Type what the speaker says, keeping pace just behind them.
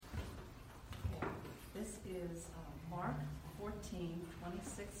is Mark 14,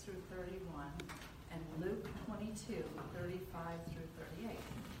 26 through 31, and Luke 22, 35 through 38.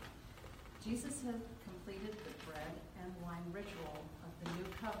 Jesus had completed the bread and wine ritual of the new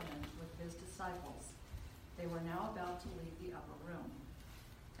covenant with his disciples. They were now about to leave the upper room.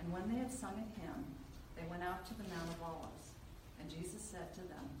 And when they had sung a hymn, they went out to the Mount of Olives. And Jesus said to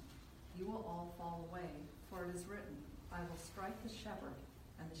them, "You will all fall away, for it is written, I will strike the shepherd,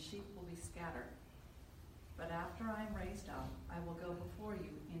 and the sheep will be scattered. But after I am raised up, I will go before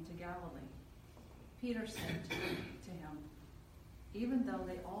you into Galilee." Peter said to him, "Even though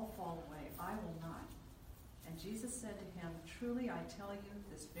they all fall away, I will not." And Jesus said to him, "Truly I tell you,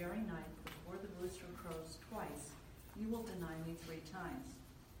 this very night, before the rooster crows twice, you will deny me 3 times.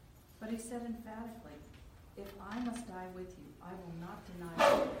 But he said emphatically, "If I must die with you, I will not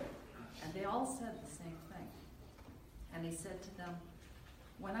deny you." And they all said the same thing. And he said to them,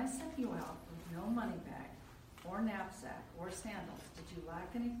 "When I sent you out with no money bag, or knapsack, or sandals, did you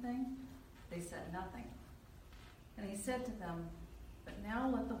lack anything?" They said nothing. And he said to them, "But now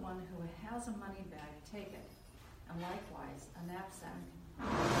let the one who has a money bag take it, and likewise a knapsack.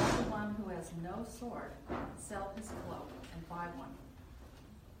 Let the one who has no sword sell his cloak and buy one.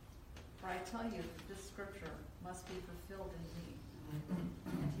 For I tell you that this scripture must be fulfilled in me."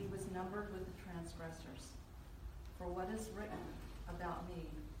 And he was numbered with the transgressors. For what is written about me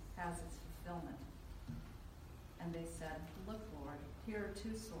has its fulfillment. And they said, "Look, Lord, here are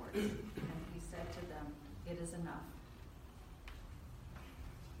 2 swords." And he said to them, "It is enough."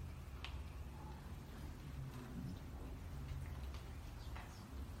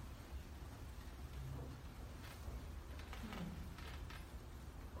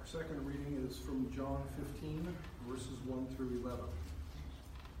 Our second reading is from John 15, verses 1 through 11.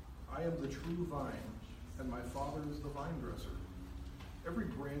 "I am the true vine, and my Father is the vine dresser. Every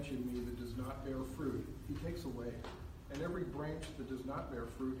branch in me that does not bear fruit, he takes away. And every branch that does not bear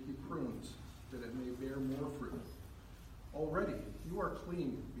fruit, he prunes, that it may bear more fruit. Already you are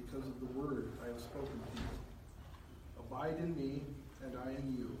clean because of the word I have spoken to you. Abide in me, and I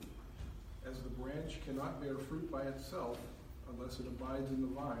in you. As the branch cannot bear fruit by itself unless it abides in the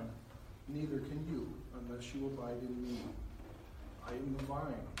vine, neither can you unless you abide in me. I am the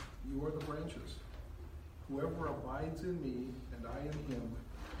vine, you are the branches. Whoever abides in me and I in him,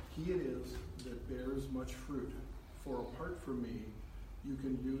 he it is that bears much fruit. For apart from me, you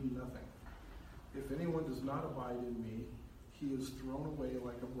can do nothing. If anyone does not abide in me, he is thrown away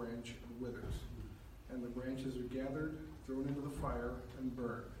like a branch and withers. And the branches are gathered, thrown into the fire, and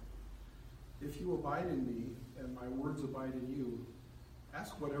burned. If you abide in me, and my words abide in you,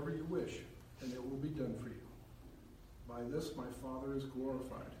 ask whatever you wish, and it will be done for you. By this my Father is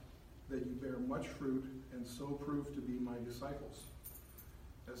glorified, that you bear much fruit, and so prove to be my disciples.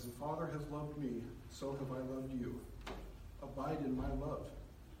 As the Father has loved me, so have I loved you. Abide in my love.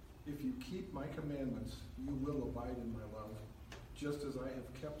 If you keep my commandments, you will abide in my love, just as I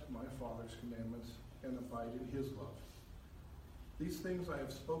have kept my Father's commandments and abide in his love. These things I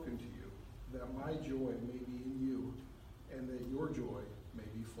have spoken to you, that my joy may be in you, and that your joy may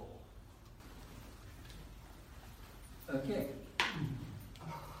be full." Okay.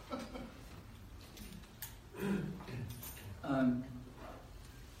 I'm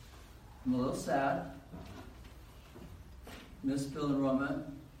a little sad. Miss Bill and Roma,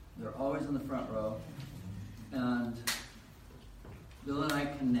 they're always in the front row. And Bill and I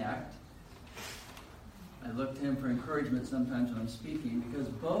connect. I look to him for encouragement sometimes when I'm speaking, because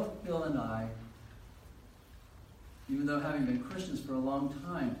both Bill and I, even though having been Christians for a long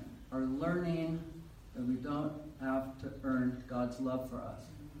time, are learning that we don't have to earn God's love for us.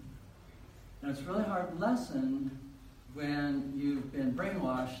 And it's a really hard lesson when you've been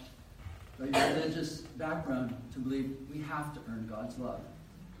brainwashed by your religious background to believe we have to earn God's love.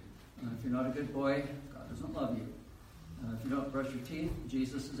 If you're not a good boy, God doesn't love you. If you don't brush your teeth,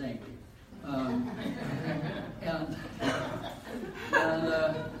 Jesus is angry.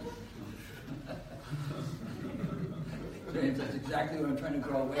 James, that's exactly what I'm trying to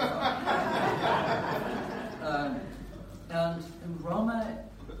grow away from. And Roma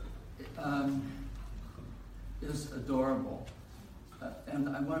is adorable. And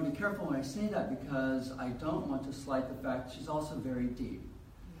I want to be careful when I say that, because I don't want to slight the fact she's also very deep.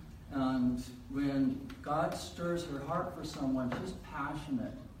 And when God stirs her heart for someone, she's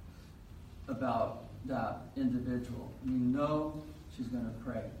passionate about that individual. You know she's going to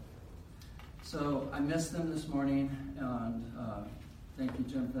pray. So I missed them this morning, and thank you,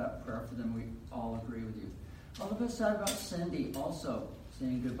 Jim, for that prayer for them. We all agree with you. A little bit sad about Cindy also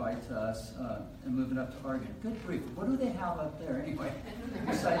saying goodbye to us and moving up to Oregon. Good grief. What do they have up there anyway?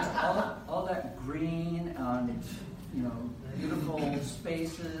 Besides all that green and and, beautiful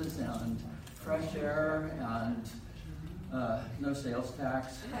spaces and fresh air and no sales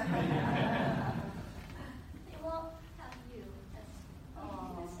tax. They won't have you.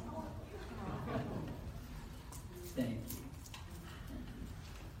 Thank you.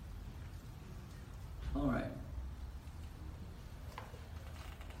 All right.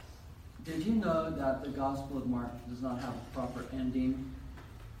 Did you know that the Gospel of Mark does not have a proper ending?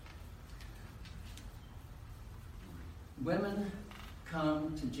 Women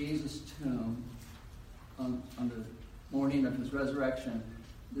come to Jesus' tomb on the morning of his resurrection.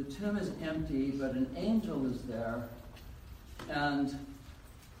 The tomb is empty, but an angel is there and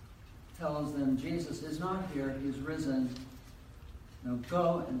tells them Jesus is not here, he's risen. Now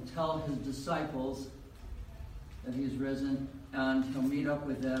go and tell his disciples that he's risen, and he'll meet up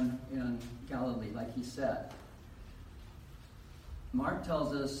with them in Galilee, like he said. Mark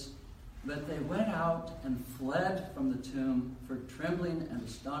tells us that they went out and fled from the tomb, for trembling and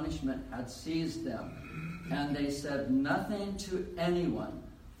astonishment had seized them. And they said nothing to anyone,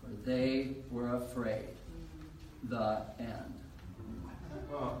 for they were afraid. The end.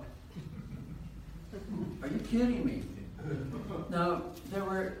 Are you kidding me? Now,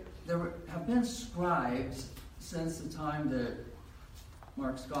 there have been scribes since the time that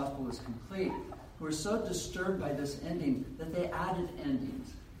Mark's gospel was complete who were so disturbed by this ending that they added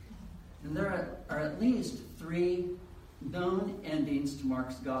endings. And there are at least 3 known endings to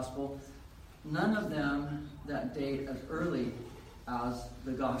Mark's gospel, none of them that date as early as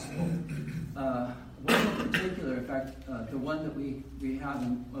the gospel. One in particular, in fact, the one that we have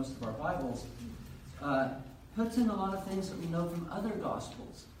in most of our Bibles, puts in a lot of things that we know from other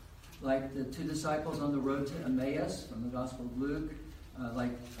gospels, like the 2 disciples on the road to Emmaus from the Gospel of Luke,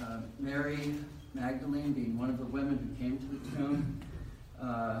 like Mary Magdalene being one of the women who came to the tomb.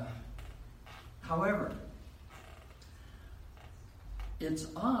 However, it's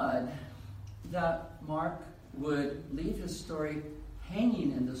odd that Mark would leave his story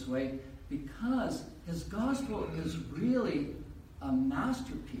hanging in this way, because his gospel is really a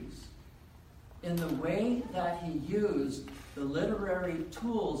masterpiece in the way that he used the literary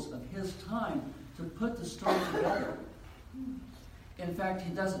tools of his time to put the story together. In fact,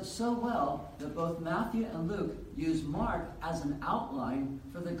 he does it so well that both Matthew and Luke use Mark as an outline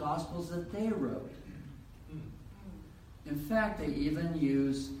for the Gospels that they wrote. In fact, they even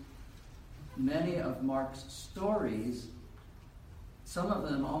use many of Mark's stories, some of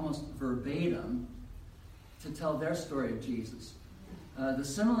them almost verbatim, to tell their story of Jesus. The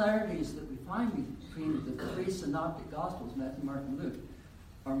similarities that we find between the 3 synoptic Gospels, Matthew, Mark, and Luke,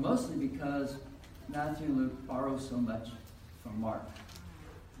 are mostly because Matthew and Luke borrow so much from Mark.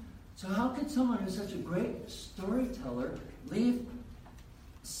 So how could someone who's such a great storyteller leave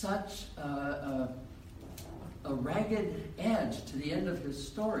such a ragged edge to the end of his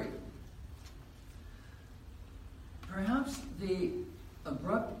story? Perhaps the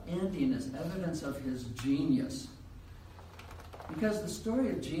abrupt ending is evidence of his genius, because the story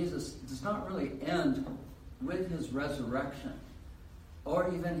of Jesus does not really end with his resurrection or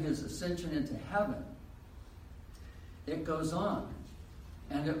even his ascension into heaven. It goes on,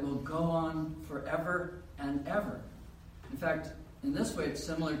 and it will go on forever and ever. In fact, in this way, it's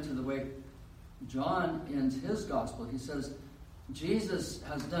similar to the way John ends his gospel. He says, Jesus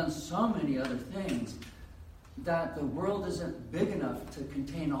has done so many other things that the world isn't big enough to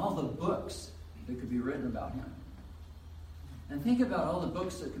contain all the books that could be written about him. And think about all the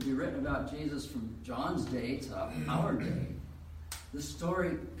books that could be written about Jesus from John's day to our day. The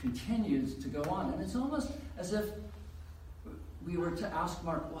story continues to go on. And it's almost as if we were to ask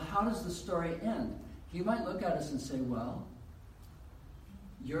Mark, well, how does the story end? He might look at us and say, well,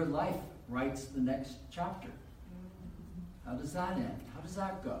 your life writes the next chapter. How does that end? How does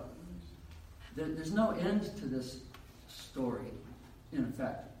that go? There's no end to this story, in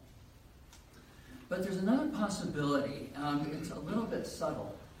effect. But there's another possibility. It's a little bit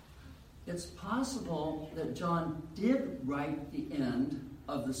subtle. It's possible that John did write the end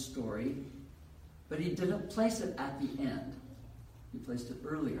of the story, but he didn't place it at the end. He placed it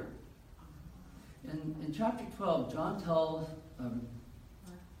earlier. In chapter 12, John tells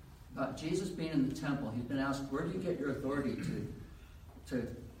about Jesus being in the temple. He's been asked, where do you get your authority to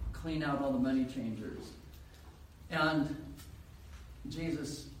clean out all the money changers? And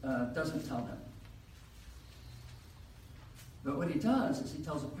Jesus doesn't tell them. But what he does is he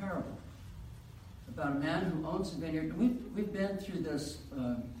tells a parable about a man who owns a vineyard. We've been through this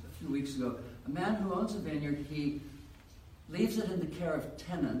a few weeks ago. A man who owns a vineyard, he leaves it in the care of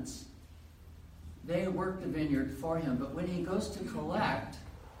tenants. They work the vineyard for him. But when he goes to collect,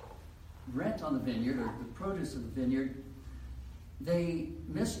 rent on the vineyard, or the produce of the vineyard, they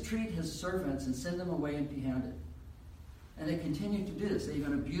mistreat his servants and send them away empty-handed. And they continue to do this. They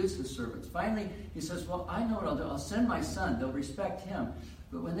even abuse his servants. Finally, he says, well, I know what I'll do. I'll send my son. They'll respect him.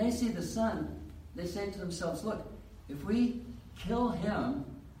 But when they see the son, they say to themselves, look, if we kill him,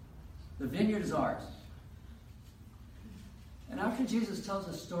 the vineyard is ours. And after Jesus tells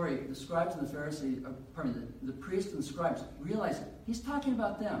this story, the scribes and the Pharisees, the priests and the scribes realize he's talking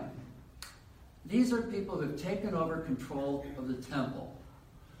about them. These are people who have taken over control of the temple.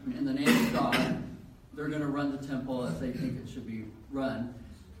 I mean, in the name of God, they're going to run the temple as they think it should be run.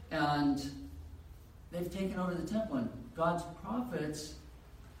 And they've taken over the temple. And God's prophets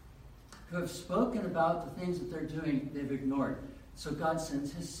who have spoken about the things that they're doing, they've ignored. So God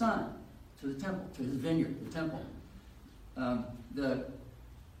sends his son to the temple, to his vineyard, the temple. The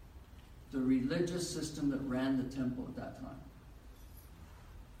religious system that ran the temple at that time.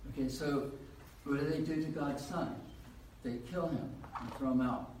 Okay, so what do to God's son? They kill him and throw him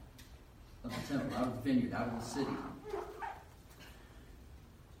out of the temple, out of the vineyard, out of the city.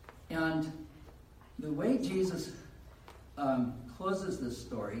 And the way Jesus closes this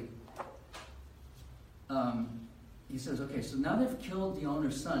story, he says, okay, so now they've killed the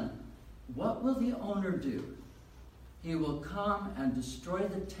owner's son. What will the owner do? He will come and destroy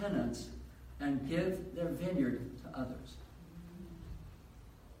the tenants and give their vineyard to others.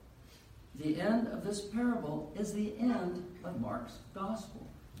 The end of this parable is the end of Mark's gospel.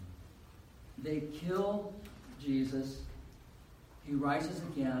 They kill Jesus. He rises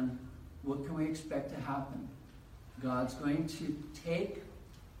again. What can we expect to happen? God's going to take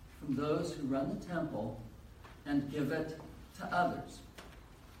from those who run the temple and give it to others.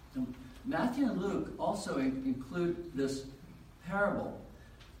 And Matthew and Luke also include this parable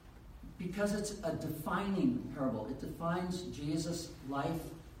because it's a defining parable. It defines Jesus' life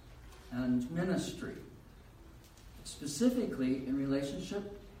and ministry, specifically in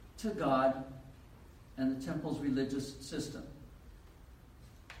relationship to God and the temple's religious system.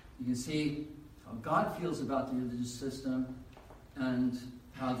 You can see how God feels about the religious system and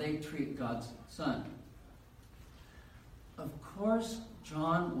how they treat God's son. Of course,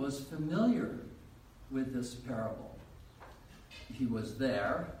 John was familiar with this parable. He was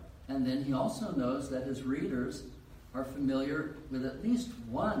there, and then he also knows that his readers are familiar with at least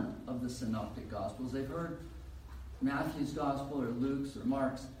one of the synoptic gospels. They've heard Matthew's gospel or Luke's or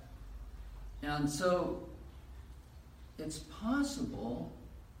Mark's. And so it's possible,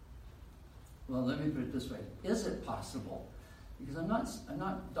 well, let me put it this way. Is it possible? Because I'm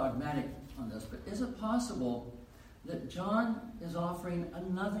not dogmatic on this, but is it possible that John is offering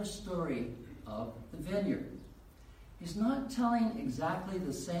another story of the vineyard? He's not telling exactly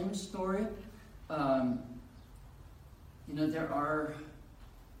the same story. There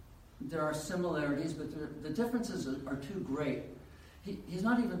are similarities, but the differences are too great. He's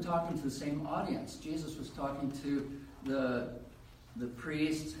not even talking to the same audience. Jesus was talking to the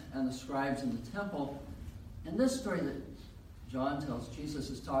priests and the scribes in the temple. And this story that John tells, Jesus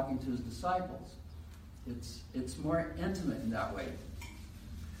is talking to his disciples. It's more intimate in that way.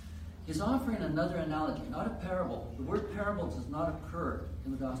 He's offering another analogy, not a parable. The word parable does not occur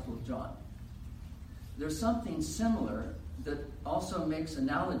in the Gospel of John. There's something similar that also makes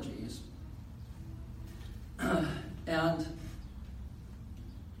analogies. And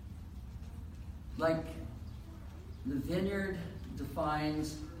like the vineyard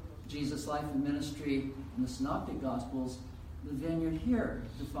defines Jesus' life and ministry in the Synoptic Gospels, the vineyard here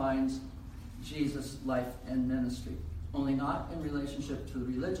defines Jesus' life and ministry. Only not in relationship to the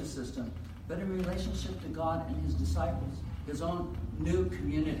religious system, but in relationship to God and his disciples, his own new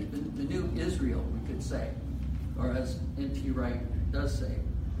community, the new Israel, we could say, or as N.T. Wright does say.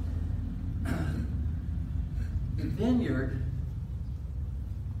 The vineyard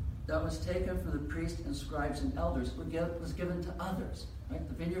that was taken from the priests and scribes and elders was given to others. Right?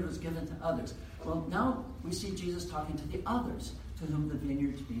 The vineyard was given to others. Well, now we see Jesus talking to the others to whom the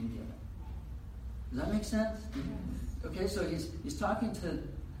vineyard is being given. Does that make sense? Okay, so he's talking to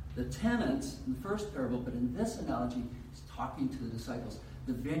the tenants in the first parable, but in this analogy, he's talking to the disciples.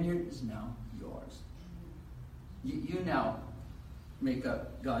 The vineyard is now yours. You now make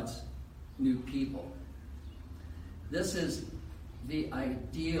up God's new people. This is the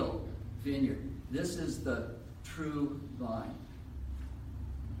ideal vineyard. This is the true vine.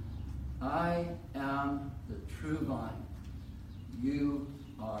 I am the true vine. You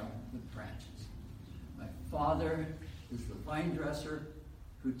are the branches. My Father is the vine dresser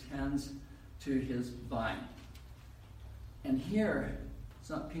who tends to his vine. And here, it's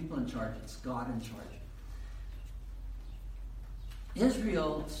not people in charge, it's God in charge.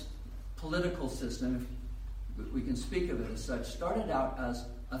 Israel's political system, if we can speak of it as such, started out as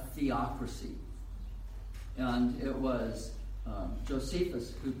a theocracy. And it was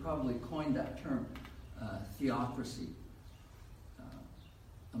Josephus who probably coined that term, theocracy.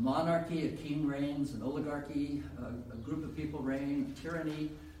 A monarchy, a king reigns, an oligarchy, a group of people reign,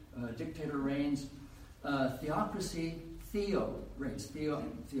 tyranny, a dictator reigns. Theocracy, Theo reigns. Theo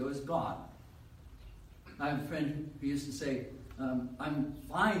is God. I have a friend who used to say, I'm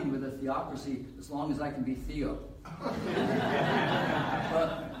fine with a theocracy as long as I can be Theo.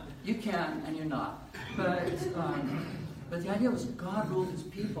 Well, you can and you're not. But the idea was God ruled his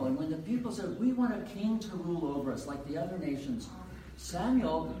people. And when the people said, we want a king to rule over us like the other nations,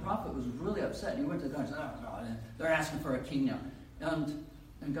 Samuel, the prophet, was really upset. And he went to God and said, oh, God, they're asking for a king now.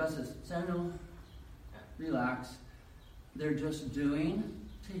 And God says, Samuel, relax. They're just doing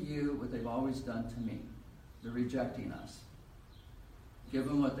to you what they've always done to me. They're rejecting us. Give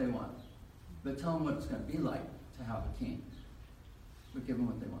them what they want. But tell them what it's going to be like to have a king. But give them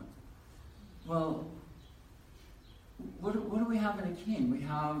what they want. Well, what do we have in a king? We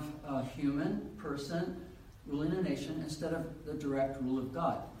have a human person ruling a nation instead of the direct rule of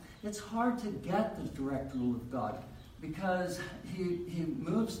God. It's hard to get the direct rule of God because he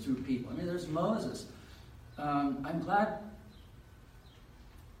moves through people. I mean, there's Moses. I'm glad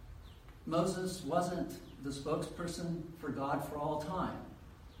Moses wasn't the spokesperson for God for all time.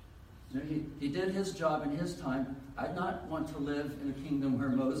 You know, he did his job in his time. I'd not want to live in a kingdom where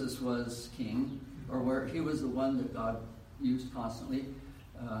Moses was king or where he was the one that God used constantly.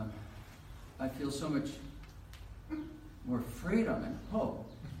 I feel so much more freedom and hope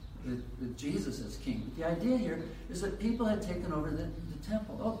that Jesus is king. But the idea here is that people had taken over the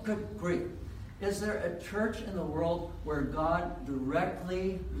temple. Oh, good grief. Is there a church in the world where God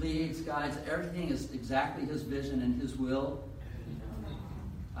directly leads, guides, everything is exactly his vision and his will?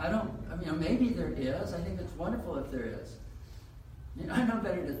 Maybe there is. I think it's wonderful if there is. You know, I know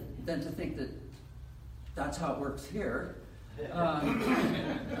better than to think that that's how it works here.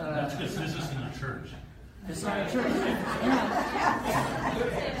 That's because this isn't a church. It's not a church.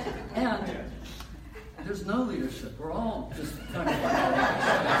 And there's no leadership. We're all just kind of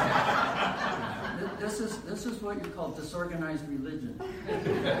this is what you call disorganized religion.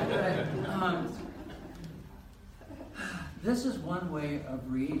 This is one way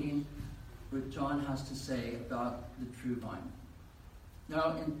of reading what John has to say about the true vine.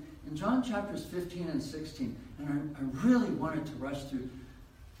 Now, in John chapters 15 and 16, and I really wanted to rush through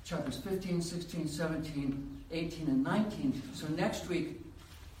chapters 15, 16, 17, 18, and 19, so next week,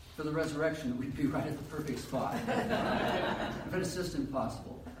 for the resurrection, we'd be right at the perfect spot. But it's just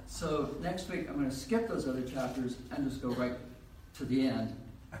impossible. So next week, I'm going to skip those other chapters and just go right to the end,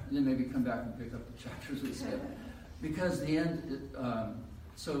 and then maybe come back and pick up the chapters we skipped. Because the end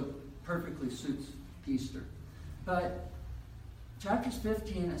so perfectly suits Easter. But chapters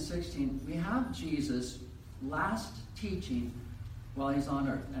 15 and 16, we have Jesus' last teaching while he's on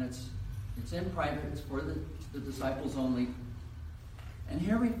earth. And it's in private, it's for the disciples only. And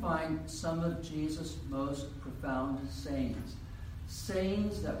here we find some of Jesus' most profound sayings.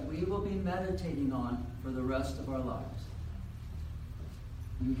 Sayings that we will be meditating on for the rest of our lives.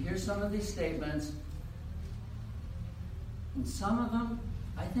 You hear some of these statements, and some of them,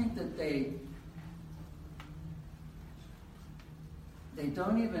 I think that they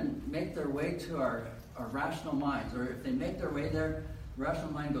don't even make their way to our rational minds. Or if they make their way there, the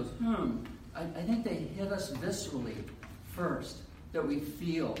rational mind goes, I think they hit us viscerally first, that we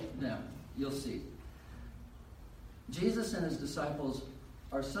feel them. You'll see. Jesus and his disciples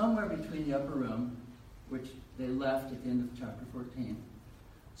are somewhere between the upper room, which they left at the end of chapter 14,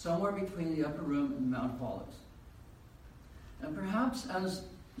 somewhere between the upper room and Mount of Olives. And perhaps as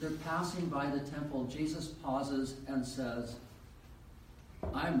they're passing by the temple, Jesus pauses and says,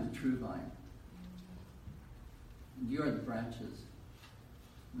 I'm the true vine. And you are the branches.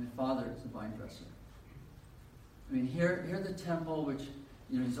 My Father is the vine dresser. I mean, here the temple, which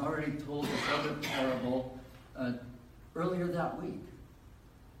he's already told this other parable earlier that week.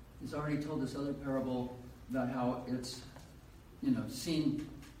 He's already told this other parable about how it's, seen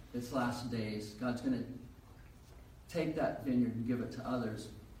its last days. God's going to take that vineyard and give it to others.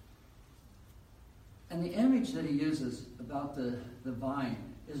 And the image that he uses about the vine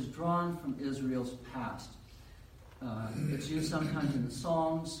is drawn from Israel's past. It's used sometimes in the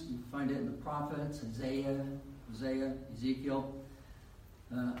Psalms. You find it in the prophets, Isaiah, Ezekiel.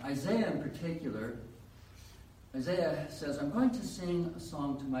 Isaiah in particular, Isaiah says, I'm going to sing a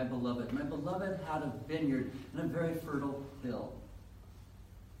song to my beloved. My beloved had a vineyard and a very fertile hill.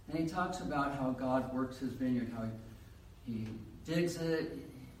 And he talks about how God works his vineyard, how he digs it,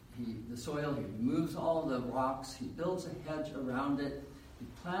 the soil, he removes all the rocks, he builds a hedge around it, he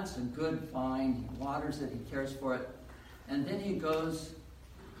plants a good vine, he waters it, he cares for it, and then he goes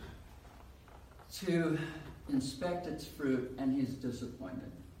to inspect its fruit, and he's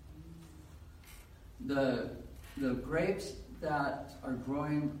disappointed. The grapes that are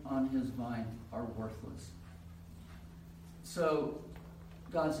growing on his vine are worthless. So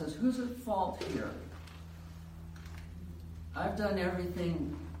God says, who's at fault here? I've done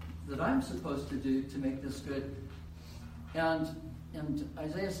everything that I'm supposed to do to make this good. And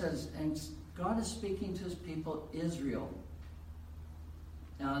Isaiah says, and God is speaking to his people, Israel.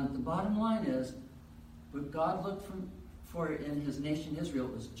 And the bottom line is, what God looked for in his nation Israel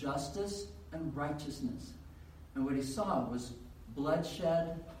was justice and righteousness. And what he saw was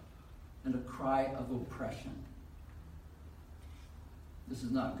bloodshed and a cry of oppression. This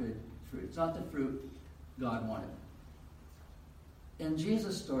is not good fruit. It's not the fruit God wanted. In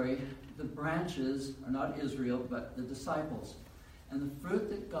Jesus' story, the branches are not Israel, but the disciples. And the fruit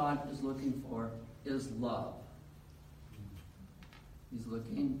that God is looking for is love. He's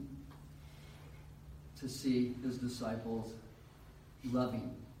looking to see his disciples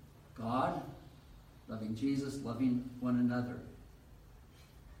loving God, loving Jesus, loving one another.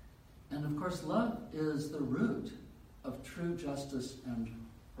 And of course, love is the root of true justice and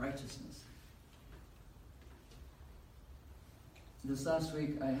righteousness. This last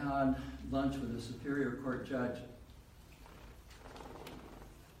week, I had lunch with a Superior Court judge,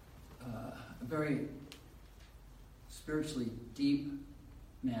 a very spiritually deep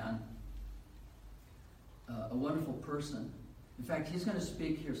man, a wonderful person. In fact, he's going to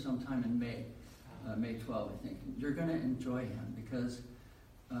speak here sometime in May 12, I think. You're going to enjoy him because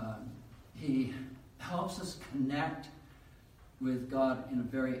he helps us connect with God in a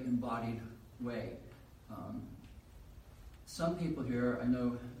very embodied way. Some people here, I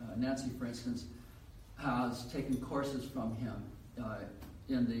know Nancy, for instance, has taken courses from him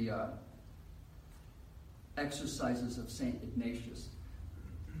in the exercises of St. Ignatius.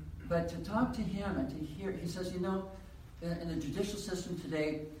 But to talk to him and to hear, he says, in the judicial system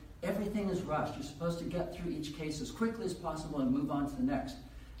today, everything is rushed. You're supposed to get through each case as quickly as possible and move on to the next.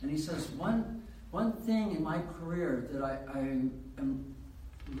 And he says, one thing in my career that I am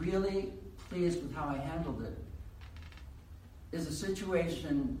really pleased with how I handled it is a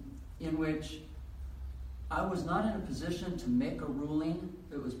situation in which I was not in a position to make a ruling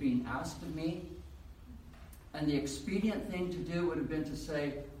that was being asked of me. And the expedient thing to do would have been to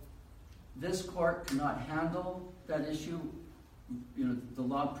say, this court cannot handle that issue. The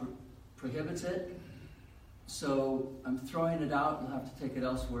law prohibits it. So I'm throwing it out. You'll have to take it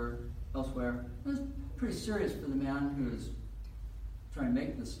elsewhere. It was pretty serious for the man who is trying to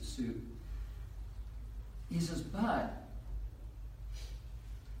make this suit. He says, but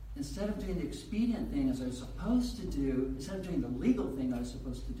instead of doing the expedient thing as I was supposed to do, instead of doing the legal thing I was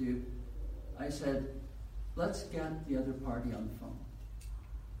supposed to do, I said, let's get the other party on the phone.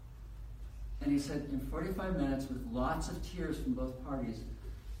 And he said, in 45 minutes, with lots of tears from both parties,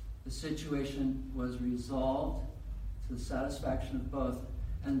 the situation was resolved to the satisfaction of both.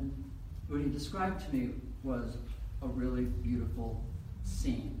 And what he described to me was a really beautiful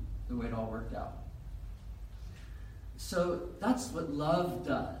scene, the way it all worked out. So that's what love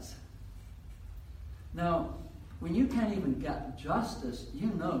does. Now, when you can't even get justice,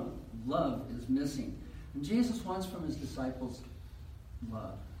 love is missing. And Jesus wants from his disciples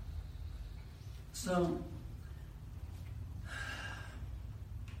love. So,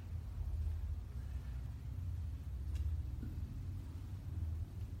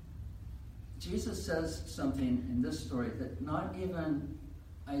 Jesus says something in this story that not even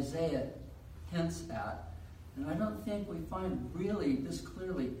Isaiah hints at. And I don't think we find really this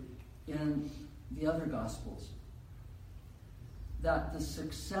clearly in the other Gospels. That the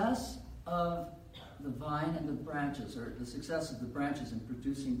success of the vine and the branches, or the success of the branches in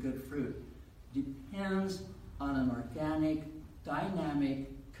producing good fruit, depends on an organic, dynamic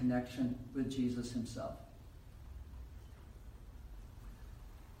connection with Jesus himself.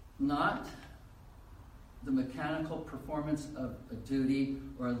 Not the mechanical performance of a duty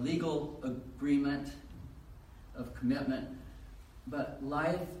or a legal agreement of commitment, but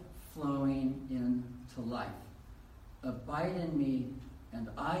life flowing into life. Abide in me and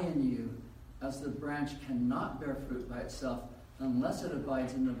I in you, as the branch cannot bear fruit by itself unless it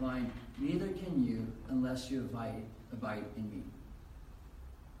abides in the vine, neither can you unless you abide in me.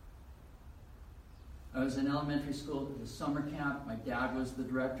 I was in elementary school, it was summer camp. My dad was the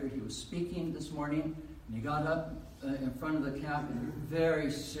director. He was speaking this morning, and he got up in front of the camp in a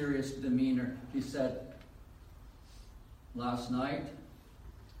very serious demeanor. He said, last night,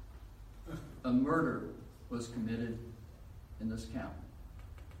 a murder was committed in this camp.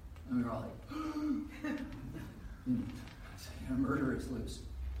 And we were all like, a murderer is loose.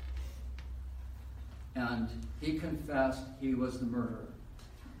 And he confessed he was the murderer.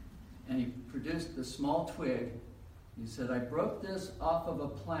 And he produced the small twig. He said, I broke this off of a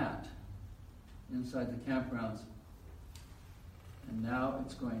plant inside the campgrounds, and now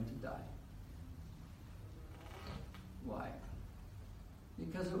it's going to die. Why?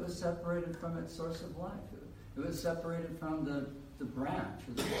 Because it was separated from its source of life. It was separated from the branch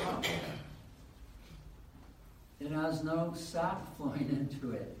or the trunk. It has no sap flowing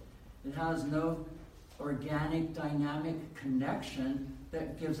into it. It has no organic, dynamic connection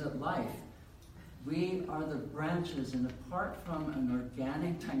that gives it life. We are the branches, and apart from an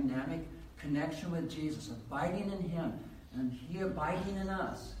organic, dynamic connection with Jesus, abiding in him, and he abiding in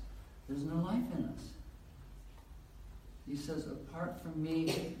us, there's no life in us. He says, apart from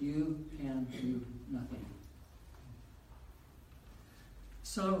me, you can do nothing.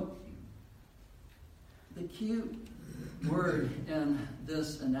 So, the key word in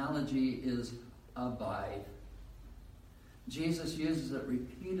this analogy is abide. Jesus uses it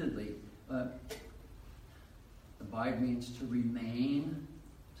repeatedly. Abide means to remain,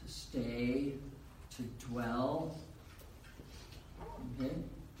 to stay, to dwell. Okay?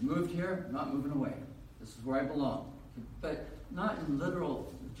 Moved here, not moving away. This is where I belong. But not in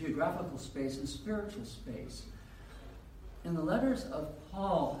literal geographical space, in spiritual space. In the letters of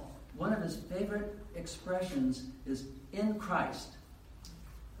Paul, one of his favorite expressions is in Christ,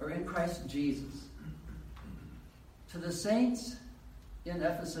 or in Christ Jesus. To the saints in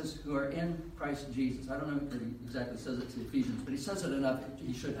Ephesus who are in Christ Jesus. I don't know if he exactly says it to Ephesians, but he says it enough,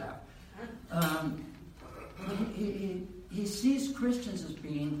 he should have. He sees Christians as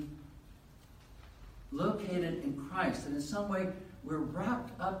being located in Christ, and in some way we're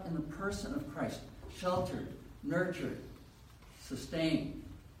wrapped up in the person of Christ, sheltered, nurtured, sustained.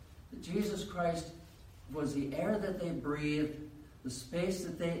 That Jesus Christ was the air that they breathed, the space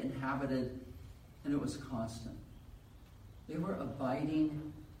that they inhabited, and it was constant. They were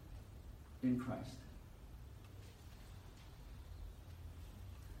abiding in Christ.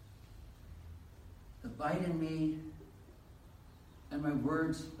 Abide in me, and my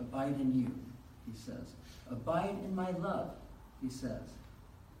words abide in you, he says. Abide in my love, he says.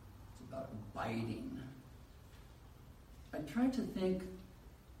 It's about abiding. I tried to think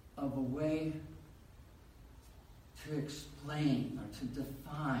of a way to explain or to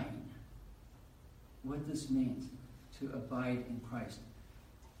define what this means to abide in Christ.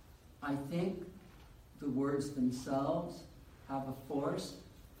 I think the words themselves have a force.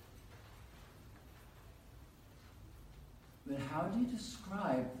 But how do you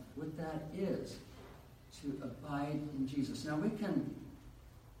describe what that is, to abide in Jesus? Now we can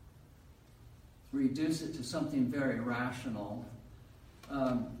reduce it to something very rational,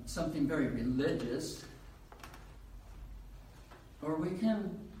 something very religious, or we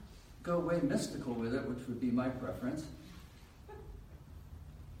can go way mystical with it, which would be my preference.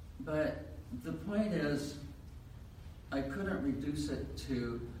 But the point is, I couldn't reduce it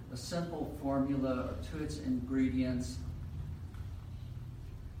to a simple formula or to its ingredients.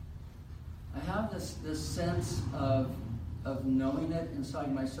 I have this sense of knowing it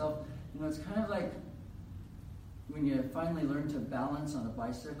inside myself. You know, it's kind of like when you finally learn to balance on a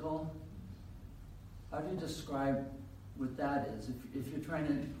bicycle. How do you describe what that is? If you're trying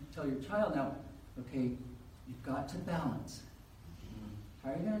to tell your child now, okay, you've got to balance.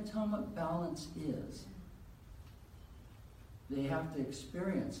 How are you going to tell them what balance is? They have to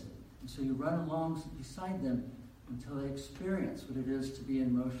experience it. And so you run along beside them until they experience what it is to be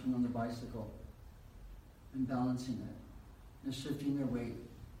in motion on the bicycle and balancing it and shifting their weight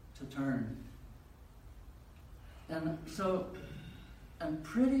to turn. And so I'm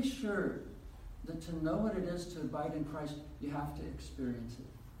pretty sure that to know what it is to abide in Christ, you have to experience it.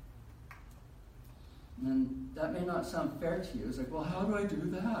 And that may not sound fair to you. It's like, well, how do I do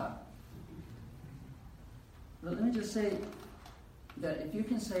that? But let me just say that if you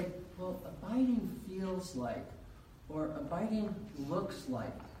can say, well, abiding feels like, or abiding looks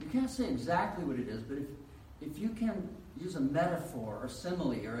like, you can't say exactly what it is, but if you can use a metaphor or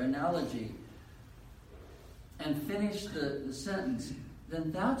simile or analogy and finish the sentence,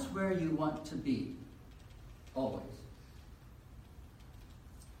 then that's where you want to be, always.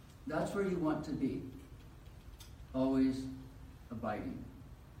 That's where you want to be, always abiding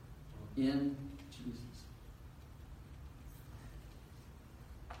in Jesus.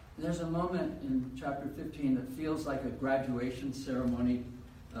 There's a moment in chapter 15 that feels like a graduation ceremony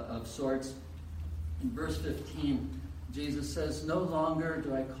of sorts. In verse 15, Jesus says, "No longer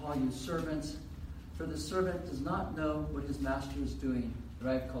do I call you servants, for the servant does not know what his master is doing, but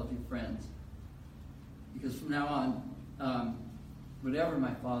I have called you friends." Because from now on, whatever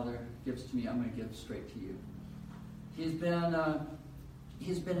my Father gives to me, I'm going to give straight to you. He's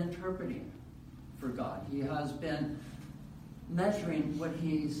been interpreting for God. He has been measuring what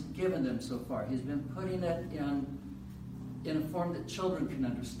he's given them so far. He's been putting it in a form that children can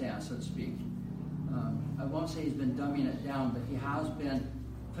understand, so to speak. I won't say he's been dumbing it down, but he has been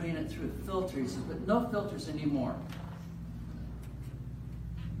putting it through a filter. He says, but no filters anymore.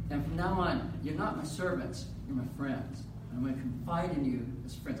 And from now on, you're not my servants, you're my friends. I'm going to confide in you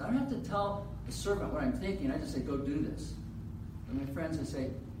as friends. I don't have to tell the servant what I'm thinking. I just say, go do this. And my friends, I say,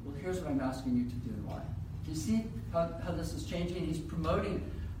 well, here's what I'm asking you to do and why. Do you see how this is changing? He's promoting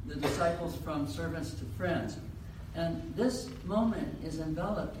the disciples from servants to friends. And this moment is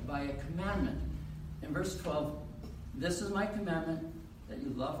enveloped by a commandment. In verse 12, "This is my commandment, that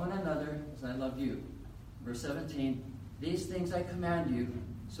you love one another as I love you." Verse 17, "These things I command you,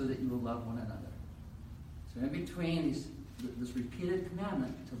 so that you will love one another." So in between this repeated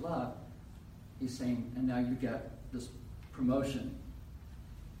commandment to love, he's saying, and now you get this promotion.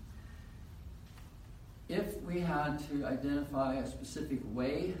 If we had to identify a specific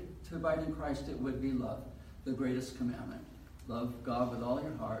way to abide in Christ, it would be love, the greatest commandment. Love God with all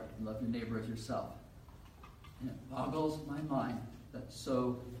your heart and love your neighbor as yourself. And it boggles my mind that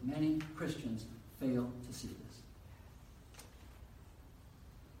so many Christians fail to see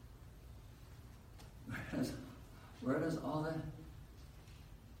this. Where does all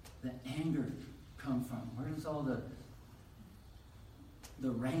the anger come from? Where does all the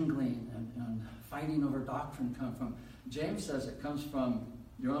wrangling and fighting over doctrine come from? James says it comes from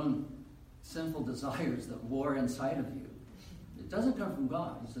your own sinful desires that war inside of you. It doesn't come from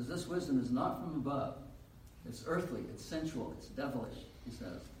God. He says this wisdom is not from above. It's earthly, it's sensual, it's devilish, he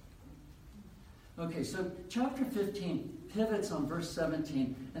says. Okay, so chapter 15 pivots on verse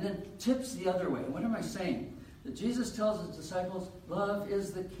 17 and then tips the other way. What am I saying? That Jesus tells his disciples, love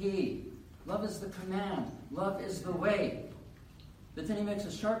is the key. Love is the command. Love is the way. But then he makes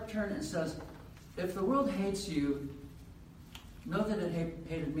a sharp turn and says, if the world hates you, know that it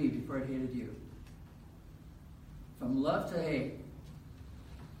hated me before it hated you. From love to hate.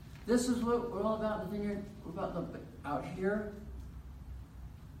 This is what we're all about in the vineyard. We're about out here.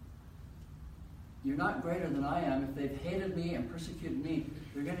 You're not greater than I am. If they've hated me and persecuted me,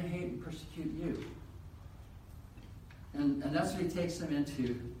 they're going to hate and persecute you. And that's what he takes them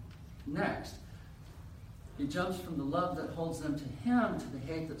into next. He jumps from the love that holds them to him to the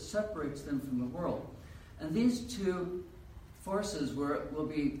hate that separates them from the world. And these two forces will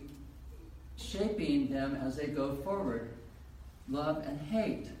be shaping them as they go forward. Love and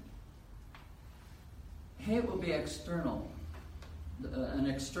hate. Hate will be external, an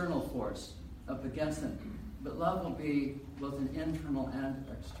external force up against them. But love will be both an internal and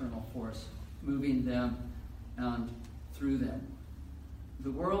external force, moving them and through them.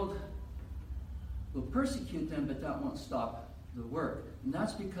 The world will persecute them, but that won't stop the work. And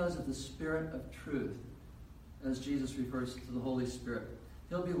that's because of the Spirit of truth, as Jesus refers to the Holy Spirit.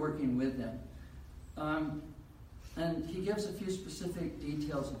 He'll be working with them. And he gives a few specific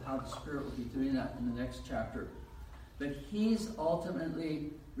details of how the Spirit will be doing that in the next chapter. But he's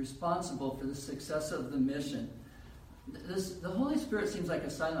ultimately responsible for the success of the mission. The Holy Spirit seems like a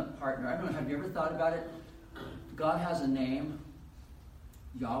silent partner. I don't know, have you ever thought about it? God has a name,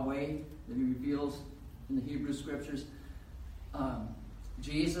 Yahweh, that he reveals in the Hebrew Scriptures.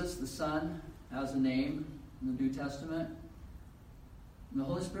 Jesus, the Son, has a name in the New Testament. And the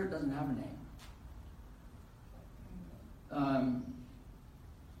Holy Spirit doesn't have a name.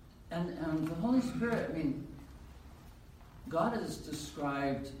 And the Holy Spirit, God is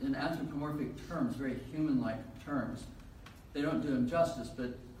described in anthropomorphic terms, very human-like terms. They don't do him justice,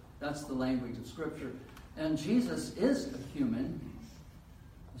 but that's the language of Scripture. And Jesus is a human,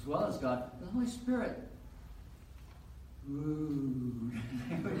 as well as God. The Holy Spirit. Ooh.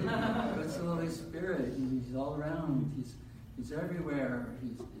 What's the Holy Spirit? He's all around. He's everywhere.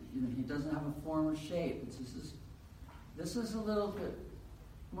 He doesn't have a form or shape. This is a little bit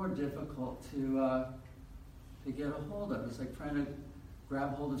more difficult to get a hold of. It's like trying to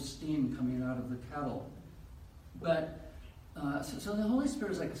grab hold of steam coming out of the kettle. But so the Holy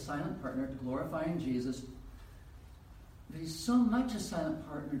Spirit is like a silent partner glorifying Jesus. But he's so much a silent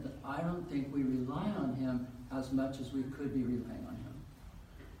partner that I don't think we rely on him as much as we could be relying on him.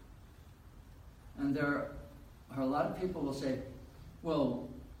 And there are a lot of people who will say, well,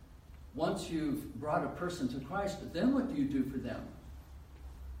 once you've brought a person to Christ, then what do you do for them?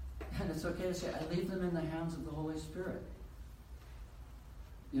 And it's okay to say, I leave them in the hands of the Holy Spirit.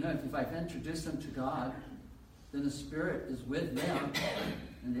 You know, if I've introduced them to God, then the Spirit is with them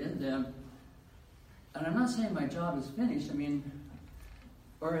and in them. And I'm not saying my job is finished. I mean,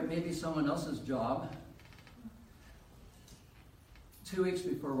 or it may be someone else's job. 2 weeks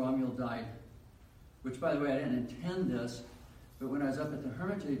before Romuald died, which, by the way, I didn't intend this, but when I was up at the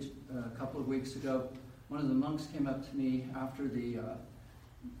Hermitage a couple of weeks ago, one of the monks came up to me after the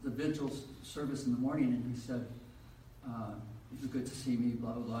vigil service in the morning, and he said, it was good to see me,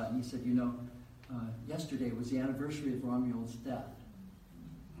 blah, blah, blah. And he said, you know, yesterday was the anniversary of Romuald's death.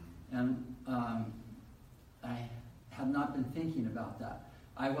 And I had not been thinking about that.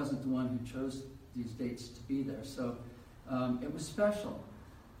 I wasn't the one who chose these dates to be there. So it was special.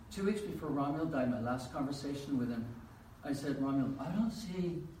 2 weeks before Romuald died, my last conversation with him, I said, Romuald, I don't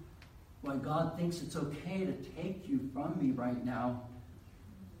see why God thinks it's okay to take you from me right now.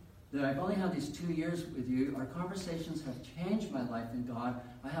 That I've only had these 2 years with you. Our conversations have changed my life in God.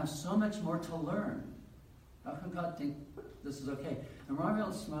 I have so much more to learn. How can God think this is okay? And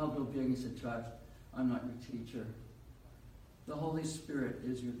Romuald smiled real big and he said, Judge, I'm not your teacher. The Holy Spirit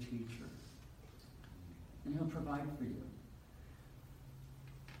is your teacher. And He'll provide for you.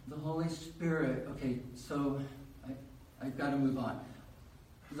 The Holy Spirit, okay, so I've got to move on.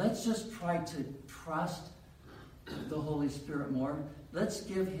 Let's just try to trust the Holy Spirit more. Let's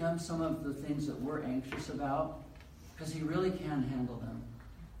give Him some of the things that we're anxious about, because He really can handle them.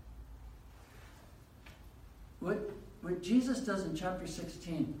 What Jesus does in chapter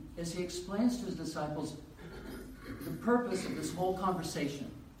 16 is He explains to His disciples the purpose of this whole conversation.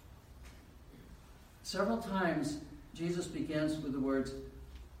 Several times, Jesus begins with the words,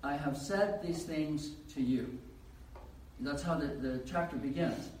 I have said these things to you. That's how the chapter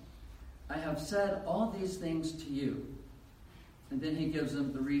begins. I have said all these things to you. And then He gives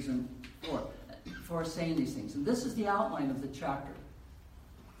them the reason for saying these things. And this is the outline of the chapter.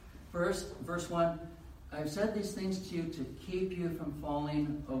 First, verse 1, I have said these things to you to keep you from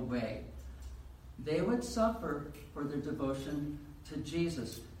falling away. They would suffer for their devotion to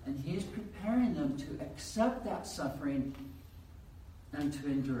Jesus. And He's preparing them to accept that suffering and to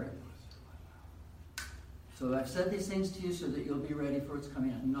endure it. So I've said these things to you so that you'll be ready for what's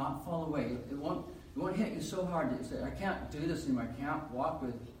coming and not fall away. It won't hit you so hard that you say, I can't do this anymore. I can't walk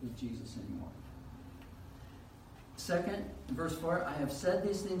with Jesus anymore. Second, in verse 4, I have said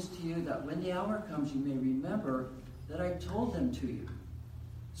these things to you that when the hour comes you may remember that I told them to you.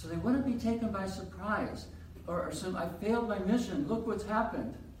 So they wouldn't be taken by surprise. Or some, I failed my mission. Look what's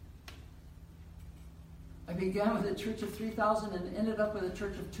happened. I began with a church of 3,000 and ended up with a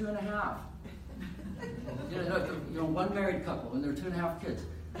church of 2.5. You know, one married couple and their 2.5 kids.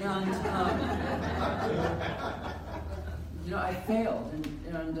 And, I failed.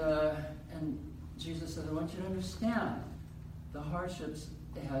 And Jesus said, I want you to understand the hardships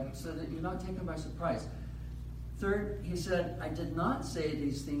they had so that you're not taken by surprise. Third, He said, I did not say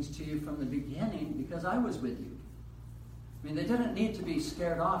these things to you from the beginning because I was with you. I mean, they didn't need to be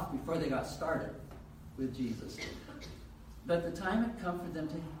scared off before they got started with Jesus. But the time had come for them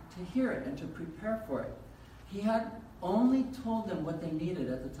to hear it and to prepare for it. He had only told them what they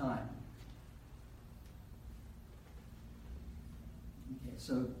needed at the time. Okay,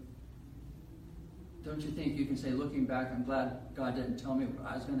 so don't you think you can say, looking back, I'm glad God didn't tell me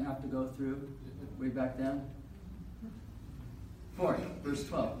what I was going to have to go through way back then? 4, verse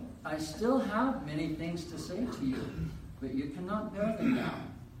 12. I still have many things to say to you, but you cannot bear them now.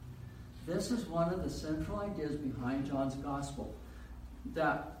 This is one of the central ideas behind John's Gospel.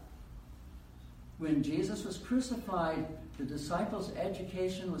 That when Jesus was crucified, the disciples'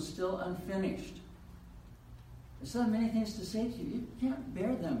 education was still unfinished. I still have many things to say to you. You can't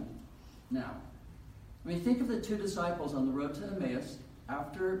bear them now. I mean, think of the 2 disciples on the road to Emmaus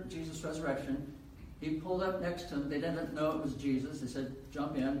after Jesus' resurrection. He pulled up next to them. They didn't know it was Jesus. They said,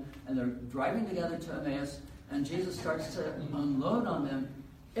 jump in. And they're driving together to Emmaus. And Jesus starts to unload on them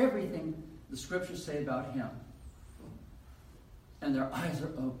everything the Scriptures say about Him. And their eyes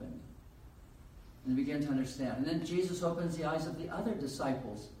are opened. And they begin to understand. And then Jesus opens the eyes of the other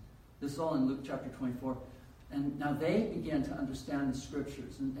disciples. This is all in Luke chapter 24. And now they begin to understand the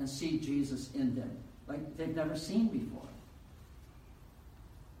Scriptures and see Jesus in them, like they've never seen before.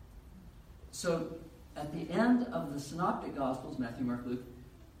 So at the end of the Synoptic Gospels, Matthew, Mark, Luke,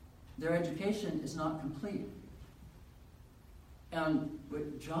 their education is not complete. And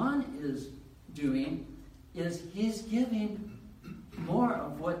what John is doing is he's giving more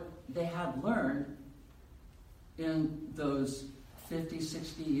of what they had learned in those 50,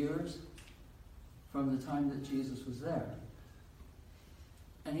 60 years from the time that Jesus was there.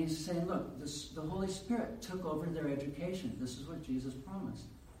 And he's saying, look, the Holy Spirit took over their education. This is what Jesus promised.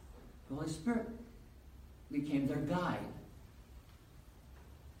 The Holy Spirit became their guide.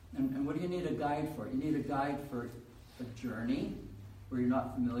 And what do you need a guide for? You need a guide for a journey where you're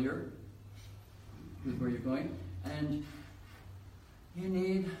not familiar with where you're going. And you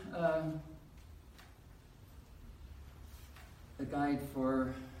need a guide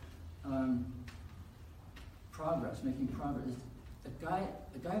for progress, making progress. A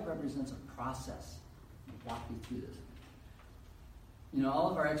guide represents a process. I'll walk you through this. You know, all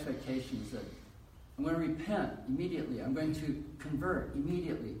of our expectations that I'm going to repent immediately. I'm going to convert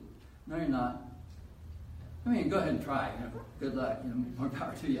immediately. No, you're not. I mean, go ahead and try. You know, good luck. You know, more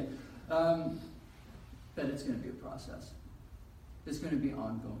power to you. But it's going to be a process. It's going to be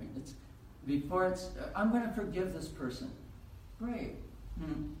ongoing. I'm going to forgive this person. Great.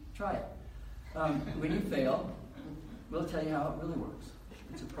 Try it. When you fail, we'll tell you how it really works.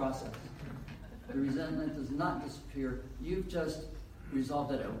 It's a process. The resentment does not disappear. You've just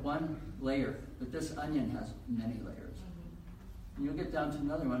resolved it at one layer, but this onion has many layers. And you'll get down to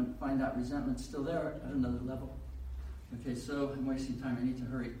another one and find out resentment's still there at another level. Okay, so I'm wasting time. I need to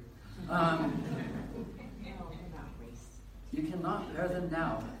hurry. You cannot bear them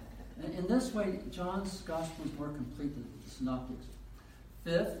now. In this way, John's gospel is more complete than the synoptics.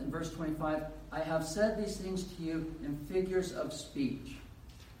 Fifth, in verse 25, I have said these things to you in figures of speech.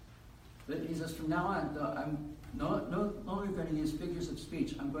 But he says, from now on, I'm no longer going to use figures of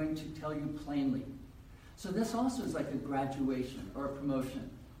speech. I'm going to tell you plainly. So this also is like a graduation or a promotion.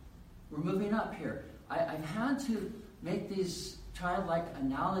 We're moving up here. I've had to make these childlike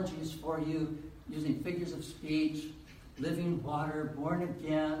analogies for you using figures of speech, living water, born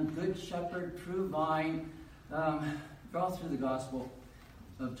again, good shepherd, true vine, all through the gospel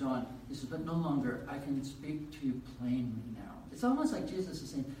of John. He says, but no longer, I can speak to you plainly now. It's almost like Jesus is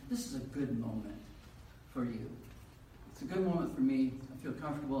saying, this is a good moment for you. It's a good moment for me. I feel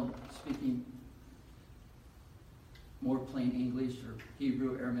comfortable in speaking more plain English or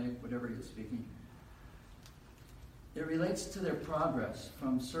Hebrew, Aramaic, whatever you're speaking. It relates to their progress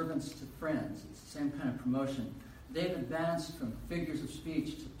from servants to friends. It's the same kind of promotion. They've advanced from figures of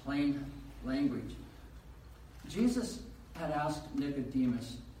speech to plain language. Jesus had asked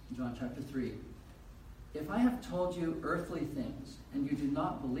Nicodemus in John chapter 3, if I have told you earthly things and you do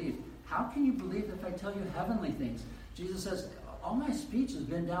not believe, how can you believe if I tell you heavenly things? Jesus says, all my speech has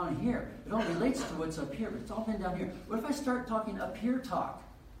been down here. It all relates to what's up here, but it's all been down here. What if I start talking up here talk?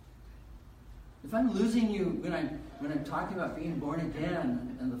 If I'm losing you when I'm talking about being born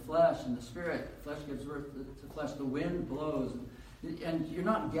again and the flesh and the spirit, flesh gives birth to flesh, the wind blows, and you're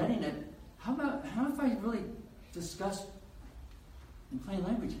not getting it, how if I really discuss in plain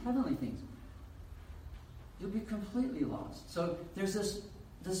language heavenly things? You'll be completely lost. So there's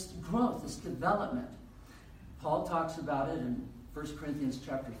this growth, this development. Paul talks about it in 1 Corinthians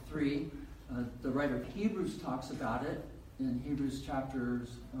chapter 3. The writer of Hebrews talks about it in Hebrews chapter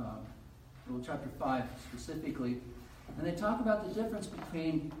 5 specifically. And they talk about the difference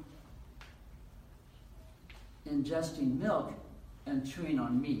between ingesting milk and chewing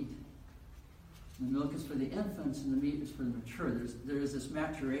on meat. The milk is for the infants and the meat is for the mature. There is this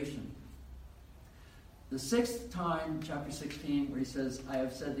maturation. The sixth time, chapter 16, where he says, I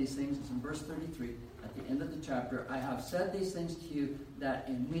have said these things, is in verse 33, at the end of the chapter. I have said these things to you, that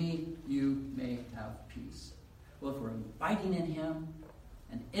in me you may have peace. Well, if we're abiding in him,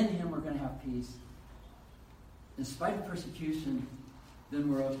 and in him we're going to have peace, in spite of persecution, then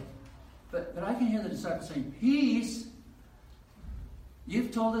we're okay. But I can hear the disciples saying, peace?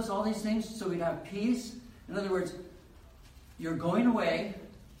 You've told us all these things so we'd have peace? In other words, you're going away.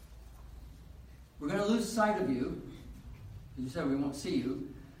 We're going to lose sight of you. As you said, we won't see you.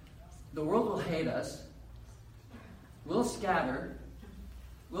 The world will hate us. We'll scatter.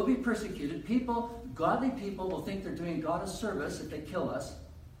 We'll be persecuted. Godly people will think they're doing God a service if they kill us.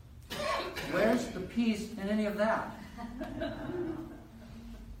 Where's the peace in any of that?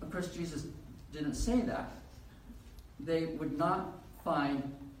 Of course, Jesus didn't say that. They would not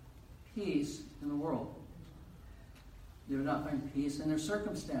find peace in the world. They would not find peace in their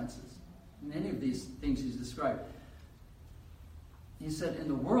circumstances. In any of these things he's described. He said, in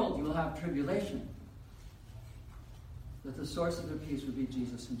the world you will have tribulation. But the source of their peace would be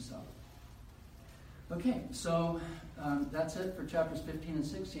Jesus himself. Okay, so that's it for chapters 15 and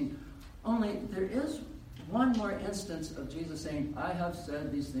 16. Only there is one more instance of Jesus saying, I have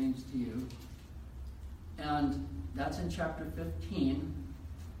said these things to you. And that's in chapter 15.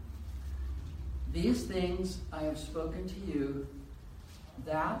 These things I have spoken to you,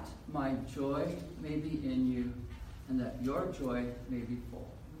 that my joy may be in you, and that your joy may be full.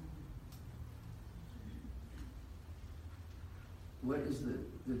 What is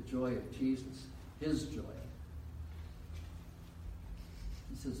the joy of Jesus? His joy.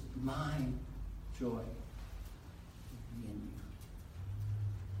 He says, my joy will be in you.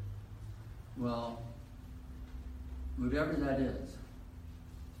 Well, whatever that is,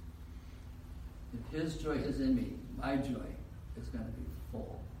 if his joy is in me, my joy is going to be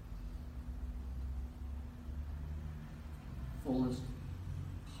full. Fullest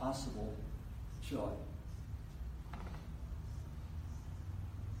possible joy.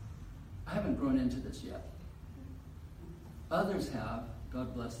 I haven't grown into this yet. Others have,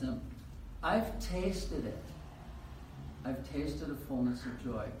 God bless them. I've tasted it. I've tasted a fullness of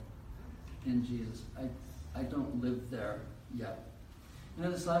joy in Jesus. I don't live there yet. You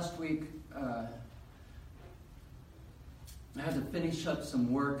know, this last week, I had to finish up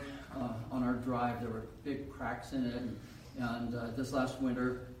some work on our drive. There were big cracks in it. And this last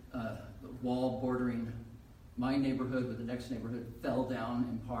winter, the wall bordering my neighborhood with the next neighborhood fell down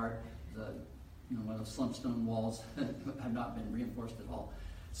in part. One of those slumpstone walls had not been reinforced at all.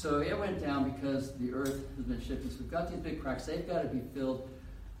 So it went down because the earth has been shifting. So we've got these big cracks. They've got to be filled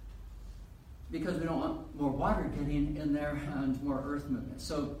because we don't want more water getting in there and more earth movement.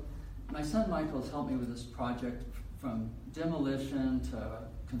 So my son Michael has helped me with this project, from demolition to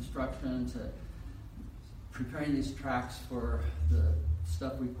construction to preparing these tracks for the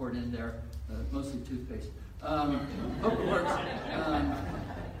stuff we poured in there, mostly toothpaste. Hope it works.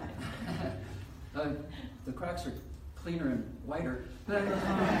 The cracks are cleaner and whiter. But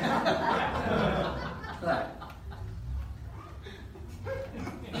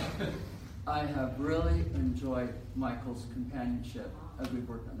I have really enjoyed Michael's companionship as we've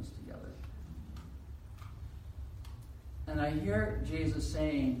worked on this together. And I hear Jesus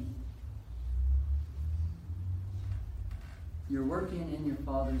saying, you're working in your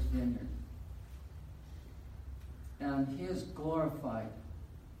Father's vineyard. And he is glorified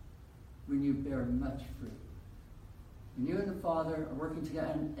when you bear much fruit. When you and the Father are working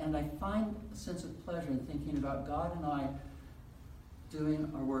together, and I find a sense of pleasure in thinking about God and I doing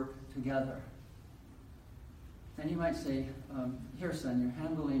our work together. And you might say, here, son, you're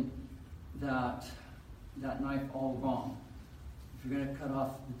handling that knife all wrong. If you're going to cut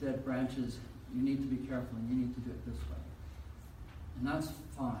off the dead branches, you need to be careful, and you need to do it this way. And that's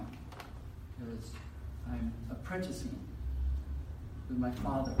fine, because I'm apprenticing with my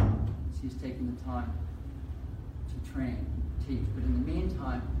Father as he's taking the time to train, teach. But in the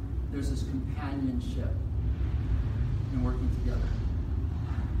meantime, there's this companionship in working together.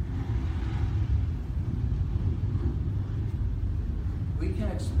 We can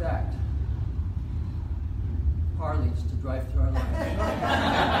expect Harleys to drive through our lives.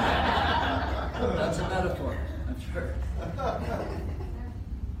 That's a metaphor, I'm sure.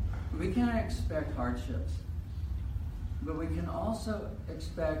 We can expect hardships, but we can also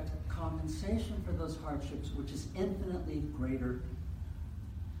expect compensation for those hardships, which is infinitely greater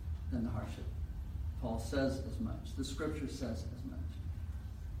than the hardship. Paul says as much. The Scripture says as much.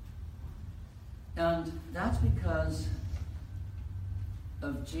 And that's because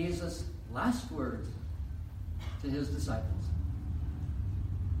of Jesus' last words to his disciples.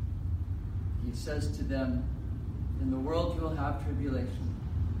 He says to them, in the world you will have tribulation,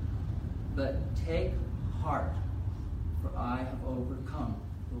 but take heart, for I have overcome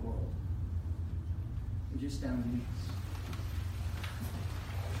the world. Would you stand with me?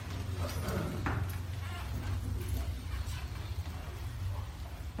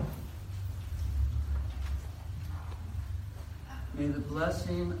 May the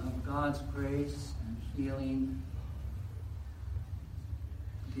blessing of God's grace and healing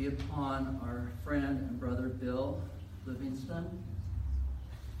be upon our friend and brother Bill Livingston.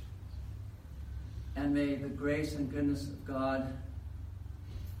 And may the grace and goodness of God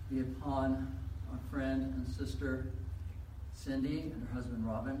be upon our friend and sister Cindy and her husband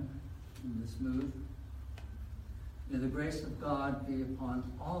Robin in this move. May the grace of God be upon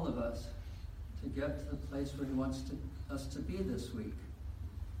all of us to get to the place where he wants us to be this week.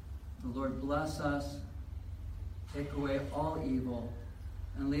 The Lord bless us, take away all evil,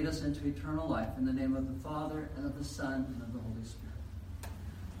 and lead us into eternal life. In the name of the Father, and of the Son, and of the Holy Spirit.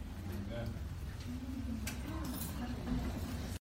 Amen.